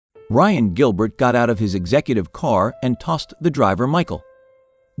Ryan Gilbert got out of his executive car and tossed the driver Michael.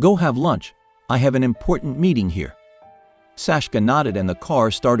 "Go have lunch. I have an important meeting here." Sashka nodded and the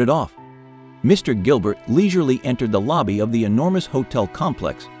car started off. Mr. Gilbert leisurely entered the lobby of the enormous hotel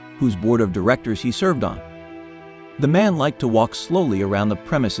complex whose board of directors he served on. The man liked to walk slowly around the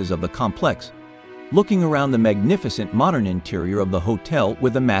premises of the complex, looking around the magnificent modern interior of the hotel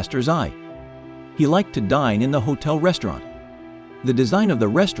with a master's eye. He liked to dine in the hotel restaurant. The design of the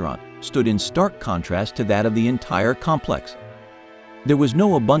restaurant stood in stark contrast to that of the entire complex. There was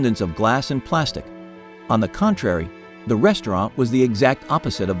no abundance of glass and plastic. On the contrary, the restaurant was the exact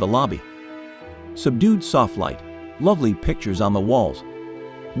opposite of the lobby. Subdued soft light, lovely pictures on the walls,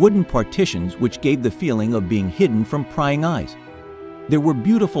 wooden partitions which gave the feeling of being hidden from prying eyes. There were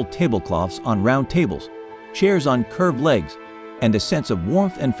beautiful tablecloths on round tables, chairs on curved legs, and a sense of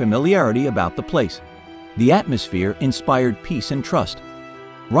warmth and familiarity about the place. The atmosphere inspired peace and trust.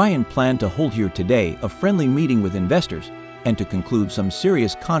 Ryan planned to hold here today a friendly meeting with investors and to conclude some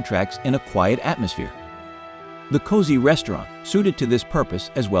serious contracts in a quiet atmosphere. The cozy restaurant suited to this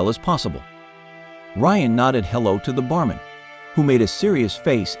purpose as well as possible. Ryan nodded hello to the barman, who made a serious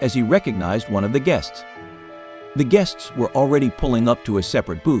face as he recognized one of the guests. The guests were already pulling up to a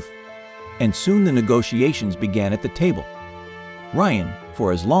separate booth, and soon the negotiations began at the table. Ryan,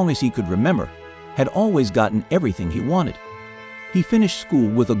 for as long as he could remember, had always gotten everything he wanted. He finished school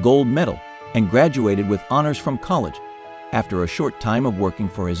with a gold medal and graduated with honors from college. After a short time of working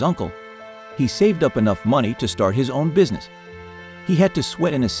for his uncle, he saved up enough money to start his own business. He had to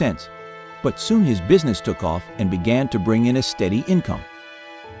sweat in a sense, but soon his business took off and began to bring in a steady income.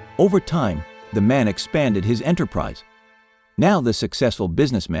 Over time, the man expanded his enterprise. Now the successful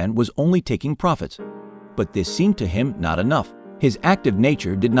businessman was only taking profits, but this seemed to him not enough. His active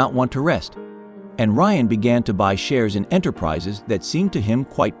nature did not want to rest, and Ryan began to buy shares in enterprises that seemed to him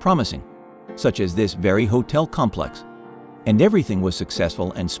quite promising, such as this very hotel complex. And everything was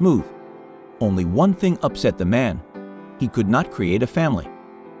successful and smooth. Only one thing upset the man: he could not create a family.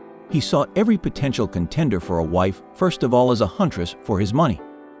 He saw every potential contender for a wife first of all as a huntress for his money.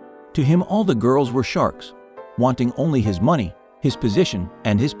 To him all the girls were sharks, wanting only his money, his position,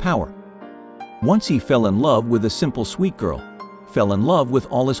 and his power. Once he fell in love with a simple sweet girl, fell in love with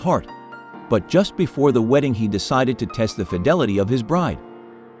all his heart. But just before the wedding he decided to test the fidelity of his bride.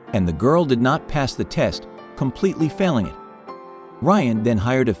 And the girl did not pass the test, completely failing it. Ryan then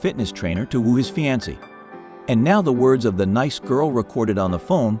hired a fitness trainer to woo his fiancée. And now the words of the nice girl recorded on the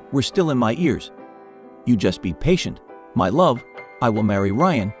phone were still in my ears. "You just be patient, my love, I will marry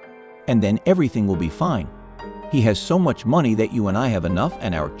Ryan, and then everything will be fine. He has so much money that you and I have enough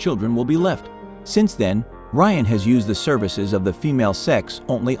and our children will be left." Since then, Ryan has used the services of the female sex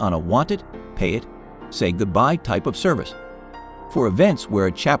only on a want it, pay it, say goodbye type of service. For events where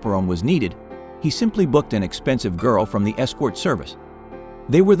a chaperone was needed, he simply booked an expensive girl from the escort service.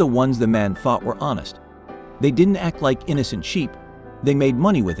 They were the ones the man thought were honest. They didn't act like innocent sheep, they made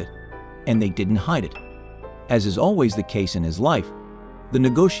money with it, and they didn't hide it. As is always the case in his life, the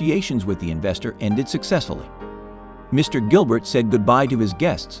negotiations with the investor ended successfully. Mr. Gilbert said goodbye to his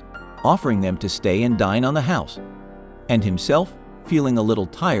guests, offering them to stay and dine on the house, and himself, feeling a little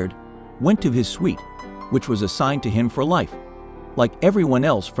tired, went to his suite, which was assigned to him for life, like everyone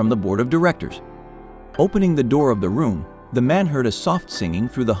else from the board of directors. Opening the door of the room, the man heard a soft singing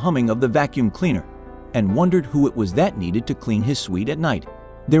through the humming of the vacuum cleaner and wondered who it was that needed to clean his suite at night.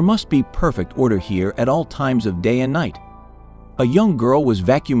 There must be perfect order here at all times of day and night. A young girl was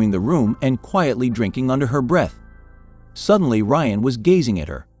vacuuming the room and quietly drinking under her breath. Suddenly Ryan was gazing at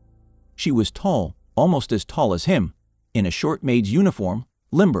her. She was tall, almost as tall as him, in a short maid's uniform,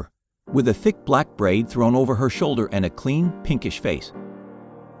 limber, with a thick black braid thrown over her shoulder and a clean, pinkish face.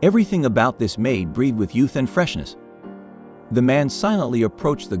 Everything about this maid breathed with youth and freshness. The man silently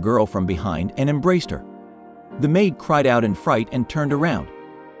approached the girl from behind and embraced her. The maid cried out in fright and turned around.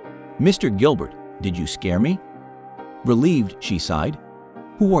 "Mr. Gilbert, did you scare me?" Relieved, she sighed.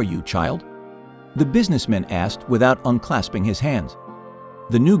 "Who are you, child?" The businessman asked without unclasping his hands.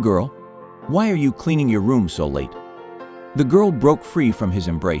 The new girl, "Why are you cleaning your room so late?" The girl broke free from his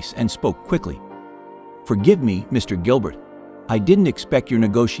embrace and spoke quickly. "Forgive me, Mr. Gilbert. I didn't expect your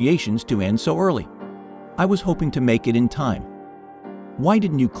negotiations to end so early. I was hoping to make it in time." "Why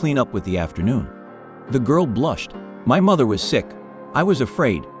didn't you clean up with the afternoon?" The girl blushed. "My mother was sick. I was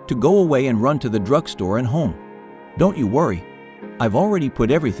afraid to go away and run to the drugstore and home. Don't you worry. I've already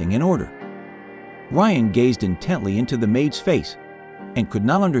put everything in order." Ryan gazed intently into the maid's face and could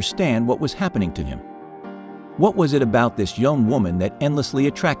not understand what was happening to him. What was it about this young woman that endlessly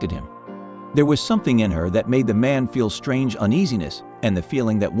attracted him? There was something in her that made the man feel strange uneasiness and the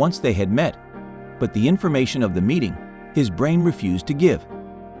feeling that once they had met, but the information of the meeting, his brain refused to give.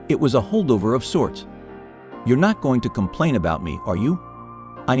 It was a holdover of sorts. "You're not going to complain about me, are you?"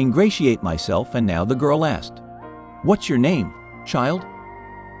 I ingratiate myself, and now the girl asked, "What's your name, child?"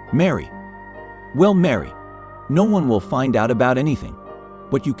 "Mary." "Well, Mary, no one will find out about anything,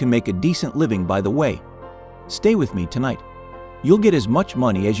 but you can make a decent living by the way. Stay with me tonight. You'll get as much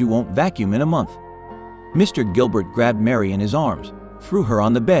money as you won't vacuum in a month." Mr. Gilbert grabbed Mary in his arms, threw her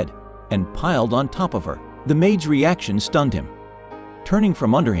on the bed, and piled on top of her. The maid's reaction stunned him. Turning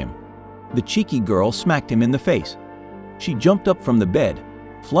from under him, the cheeky girl smacked him in the face. She jumped up from the bed,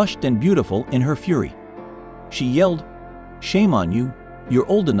 flushed and beautiful in her fury. She yelled, "Shame on you, you're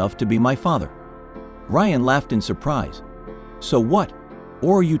old enough to be my father." Ryan laughed in surprise. "So what?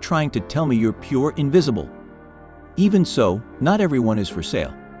 Or are you trying to tell me you're pure invisible?" "Even so, not everyone is for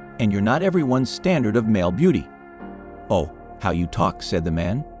sale, and you're not everyone's standard of male beauty." "Oh, how you talk," said the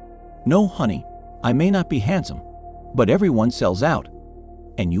man. "No, honey, I may not be handsome, but everyone sells out,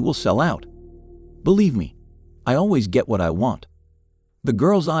 and you will sell out. Believe me, I always get what I want." The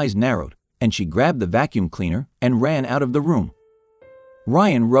girl's eyes narrowed, and she grabbed the vacuum cleaner and ran out of the room.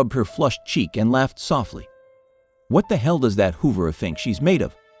 Ryan rubbed her flushed cheek and laughed softly. "What the hell does that Hoover think she's made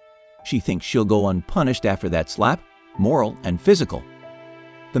of? She thinks she'll go unpunished after that slap, moral and physical."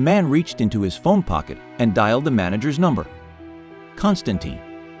 The man reached into his phone pocket and dialed the manager's number. "Constantine,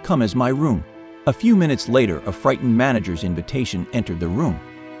 come as my room." A few minutes later, a frightened manager's invitation entered the room.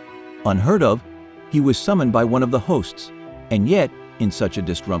 Unheard of, he was summoned by one of the hosts, and yet in such a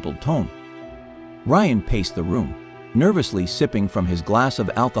disgruntled tone. Ryan paced the room, nervously sipping from his glass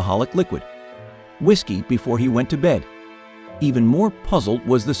of alcoholic liquid, whiskey, before he went to bed. Even more puzzled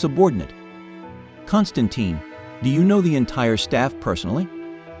was the subordinate. "Constantine, do you know the entire staff personally?"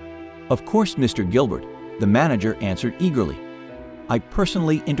 "Of course, Mr. Gilbert," the manager answered eagerly. "I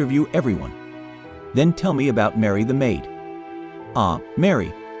personally interview everyone." "Then tell me about Mary the maid." "Ah,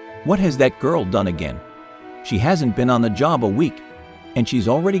 Mary, what has that girl done again? She hasn't been on the job a week, and she's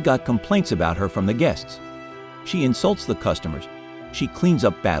already got complaints about her from the guests. She insults the customers. She cleans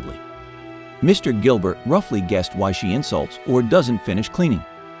up badly." Mr. Gilbert roughly guessed why she insults or doesn't finish cleaning.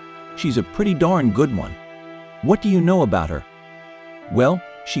 "She's a pretty darn good one." "What do you know about her?" "Well,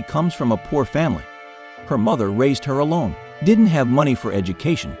 she comes from a poor family. Her mother raised her alone, didn't have money for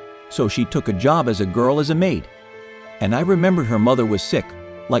education, so she took a job as a girl as a maid. And I remembered her mother was sick,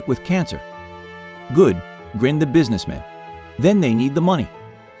 like with cancer." "Good," grinned the businessman. "Then they need the money.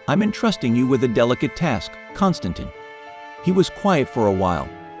 I'm entrusting you with a delicate task, Constantine." He was quiet for a while,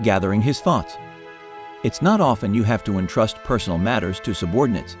 gathering his thoughts. "It's not often you have to entrust personal matters to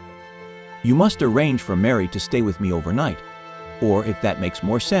subordinates. You must arrange for Mary to stay with me overnight, or if that makes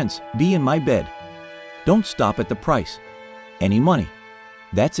more sense, be in my bed. Don't stop at the price. Any money.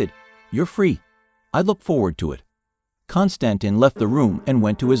 That's it. You're free. I look forward to it." Constantine left the room and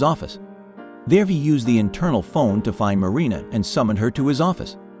went to his office. There he used the internal phone to find Marina and summoned her to his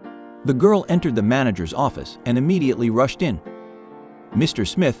office. The girl entered the manager's office and immediately rushed in. "Mr.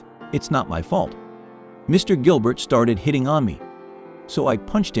 Smith, it's not my fault. Mr. Gilbert started hitting on me, so I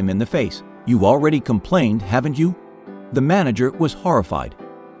punched him in the face." "You already complained, haven't you?" The manager was horrified.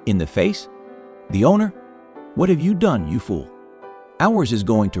 "In the face? The owner? What have you done, you fool? Ours is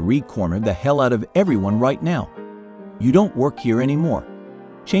going to re-corner the hell out of everyone right now. You don't work here anymore.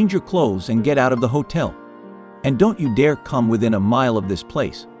 Change your clothes and get out of the hotel. And don't you dare come within a mile of this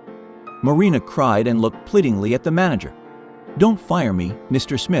place." Marina cried and looked pleadingly at the manager. "Don't fire me,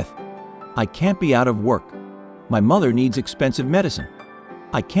 Mr. Smith. I can't be out of work. My mother needs expensive medicine.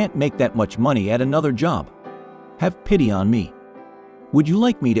 I can't make that much money at another job. Have pity on me. Would you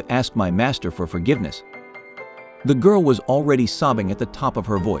like me to ask my master for forgiveness?" The girl was already sobbing at the top of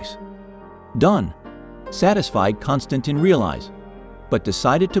her voice. Done. Satisfied, Constantine realized, but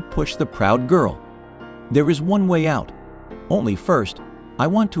decided to push the proud girl. "There is one way out. Only first, I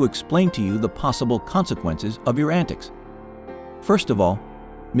want to explain to you the possible consequences of your antics. First of all,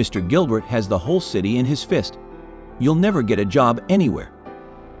 Mr. Gilbert has the whole city in his fist. You'll never get a job anywhere.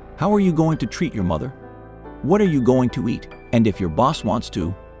 How are you going to treat your mother? What are you going to eat? And if your boss wants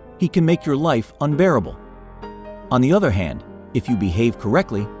to, he can make your life unbearable. On the other hand, if you behave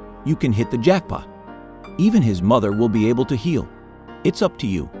correctly, you can hit the jackpot. Even his mother will be able to heal. It's up to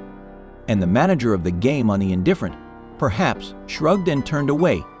you." And the manager of the game on the indifferent, perhaps, shrugged and turned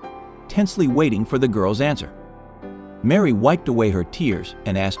away, tensely waiting for the girl's answer. Mary wiped away her tears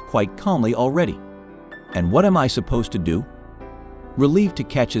and asked quite calmly already, "And what am I supposed to do?" Relieved to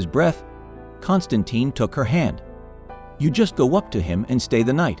catch his breath, Constantine took her hand. "You just go up to him and stay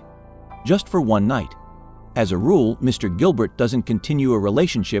the night. Just for one night. As a rule, Mr. Gilbert doesn't continue a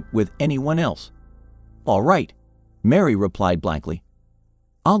relationship with anyone else. All right, Mary replied blankly.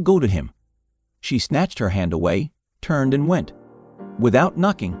 I'll go to him. She snatched her hand away, turned and went. Without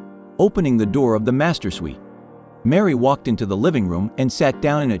knocking, opening the door of the master suite, Mary walked into the living room and sat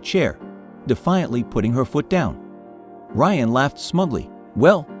down in a chair, defiantly putting her foot down. Ryan laughed smugly.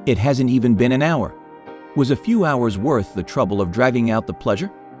 Well, it hasn't even been an hour. Was a few hours worth the trouble of dragging out the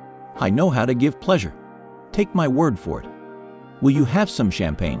pleasure? I know how to give pleasure. Take my word for it. Will you have some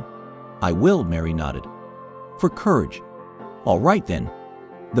champagne? I will, Mary nodded. For courage. All right then.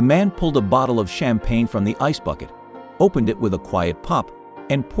 The man pulled a bottle of champagne from the ice bucket, opened it with a quiet pop,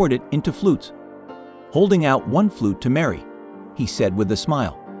 and poured it into flutes. Holding out one flute to Mary, he said with a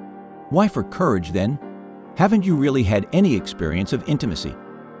smile, Why for courage then? Haven't you really had any experience of intimacy?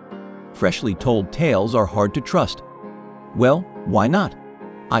 Freshly told tales are hard to trust. Well, why not?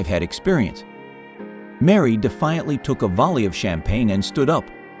 I've had experience. Mary defiantly took a volley of champagne and stood up.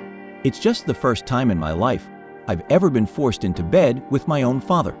 It's just the first time in my life I've ever been forced into bed with my own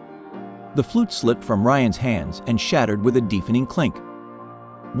father. The flute slipped from Ryan's hands and shattered with a deafening clink.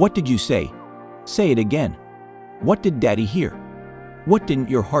 What did you say? Say it again. What did Daddy hear? What didn't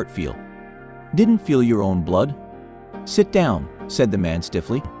your heart feel? Didn't feel your own blood? Sit down, said the man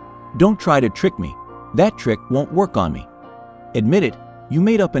stiffly. Don't try to trick me. That trick won't work on me. Admit it, you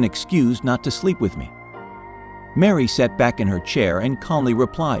made up an excuse not to sleep with me. Mary sat back in her chair and calmly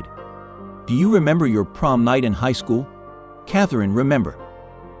replied, Do you remember your prom night in high school? Catherine, remember.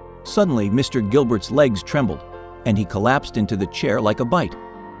 Suddenly, Mr. Gilbert's legs trembled, and he collapsed into the chair like a bite.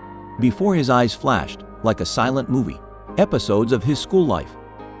 Before his eyes flashed, like a silent movie, episodes of his school life.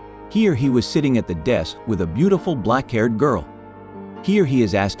 Here he was sitting at the desk with a beautiful black-haired girl. Here he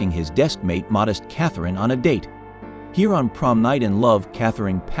is asking his desk mate, modest Catherine, on a date. Here on prom night in love,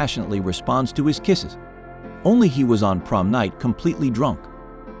 Catherine passionately responds to his kisses. Only he was on prom night completely drunk.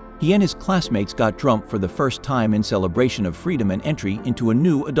 He and his classmates got drunk for the first time in celebration of freedom and entry into a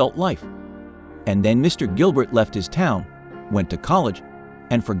new adult life. And then Mr. Gilbert left his town, went to college,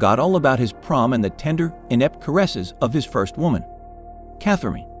 and forgot all about his prom and the tender, inept caresses of his first woman,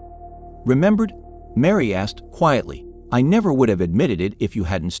 Catherine. Remembered? Mary asked quietly. I never would have admitted it if you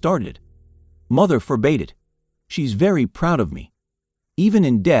hadn't started it. Mother forbade it. She's very proud of me. Even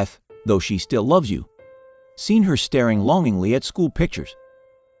in death, though she still loves you. Seen her staring longingly at school pictures.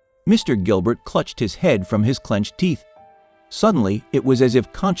 Mr. Gilbert clutched his head from his clenched teeth. Suddenly, it was as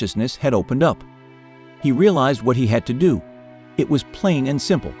if consciousness had opened up. He realized what he had to do. It was plain and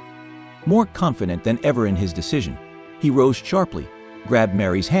simple. More confident than ever in his decision, he rose sharply, grabbed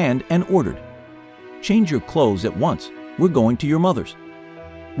Mary's hand and ordered, Change your clothes at once. We're going to your mother's.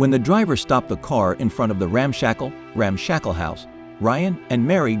 When the driver stopped the car in front of the ramshackle house, Ryan and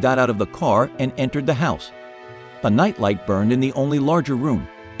Mary got out of the car and entered the house. A nightlight burned in the only larger room,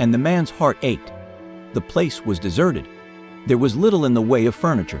 and the man's heart ached. The place was deserted. There was little in the way of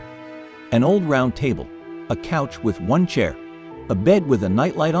furniture. An old round table, a couch with one chair, a bed with a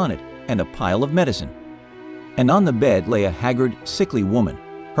nightlight on it, and a pile of medicine. And on the bed lay a haggard, sickly woman,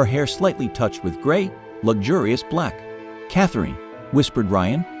 her hair slightly touched with gray, luxurious black. Catherine, whispered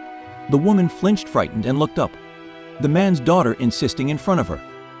Ryan. The woman flinched, frightened, and looked up. The man's daughter insisting in front of her.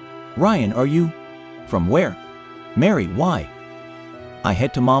 Ryan, are you? From where? Mary, why? I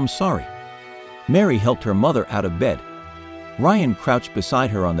had to Mom, sorry. Mary helped her mother out of bed. Ryan crouched beside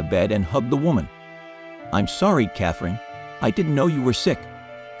her on the bed and hugged the woman. I'm sorry, Catherine. I didn't know you were sick.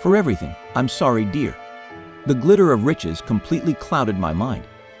 For everything, I'm sorry, dear. The glitter of riches completely clouded my mind.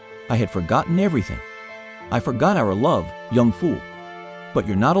 I had forgotten everything. I forgot our love, young fool. But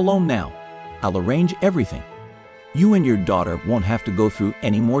you're not alone now. I'll arrange everything. You and your daughter won't have to go through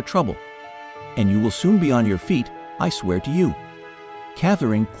any more trouble. And you will soon be on your feet, I swear to you.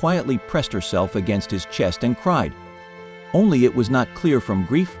 Catherine quietly pressed herself against his chest and cried. Only it was not clear from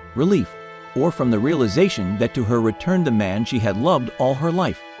grief, relief, or from the realization that to her returned the man she had loved all her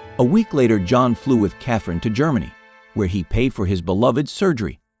life. A week later, John flew with Catherine to Germany, where he paid for his beloved's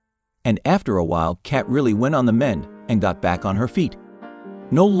surgery. And after a while, Cat really went on the mend and got back on her feet.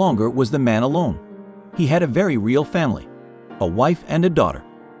 No longer was the man alone. He had a very real family, a wife and a daughter.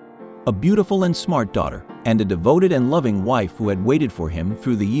 A beautiful and smart daughter, and a devoted and loving wife who had waited for him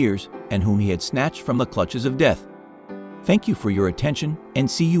through the years and whom he had snatched from the clutches of death. Thank you for your attention, and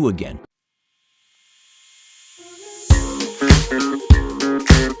see you again.